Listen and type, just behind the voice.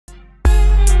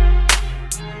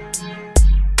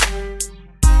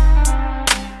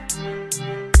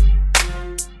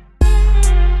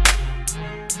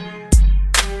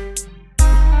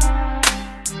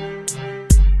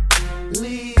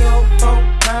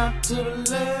to the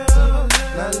left.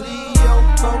 Now Leo,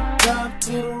 go down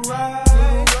to the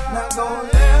right. Now go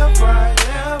left, right,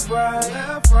 left, right,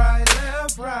 left, right,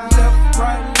 left, right, left,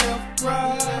 right, left,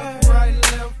 right, left, right,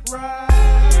 left, right.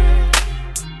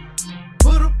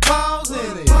 Put a pause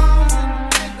in it.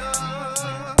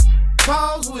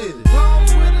 Pause with it.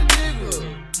 Pause with it, nigga.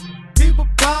 Keep a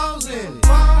pause in it.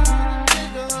 Pause with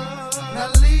it, nigga. Now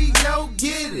Leo,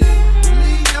 get it.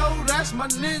 Leo, that's my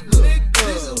nigga.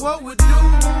 This is what we do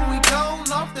when we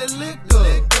gone off that liquor.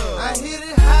 I hit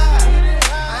it high,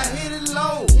 I hit it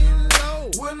low.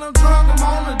 When I'm drunk, I'm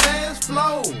on the dance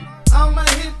floor. I'ma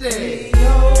hit that.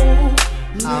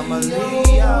 I'm a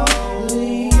Leo.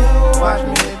 Watch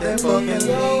me hit that fucking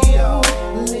Leo.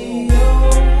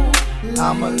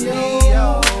 I'm a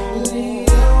Leo.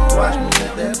 Watch me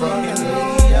hit that fucking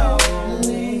Leo.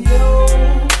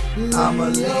 I'm a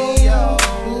Leo.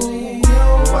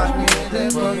 Watch me hit that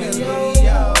fucking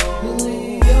Leo.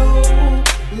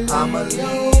 I'm a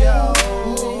Leo.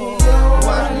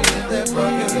 Watch me hit that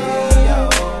fucking Leo.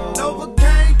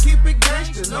 NovaKane, keep it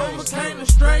gangsta. NovaKane a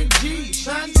straight G.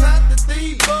 Shots out the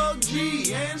thief, bug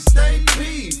G, and stay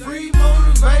P. Free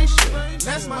motivation.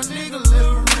 That's my nigga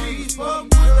Lil Reed. Fuck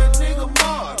with that nigga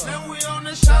Mark. Now we on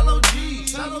that shallow G.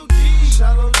 Shallow G.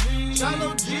 Shallow G.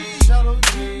 Shallow G. Shallow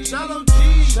G. Shallow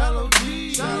G. Shallow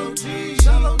G. Shallow G.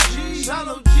 Shallow G.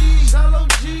 Shallow G. Shallow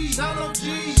G. Shallow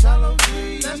G. Shallow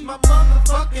G. That's my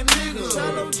motherfucking nigga.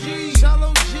 Shallow G.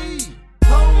 Shallow G.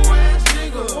 Whole ass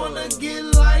nigga wanna get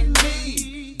like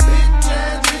me. Bitch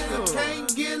ass nigga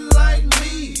can't get like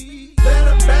me.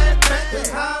 Better backpack the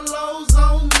high lows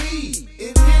on me.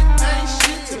 If it ain't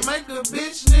shit to make a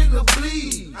bitch nigga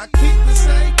bleed. I keep the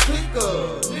same clicker.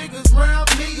 Niggas round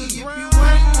me. If you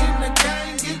ain't in the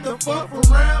game, get the fuck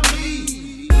around me.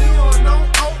 Leon on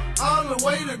Oak all the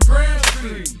way to Grand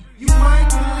Street. You might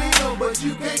be Leo, but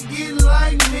you can't get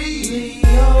like me.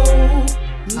 Leo,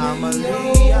 I'm a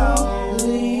Leo.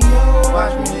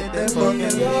 Watch me hit that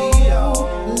fucking Leo.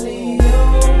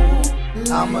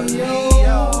 I'm a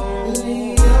Leo.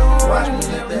 Watch me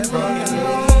hit that fucking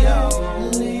Leo.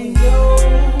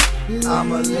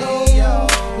 I'm a Leo.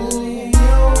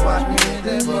 Watch me hit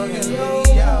that fucking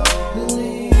Leo.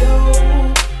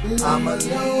 I'm a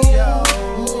Leo.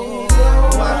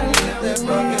 Watch me hit that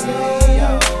fucking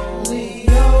Leo.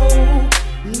 Leo.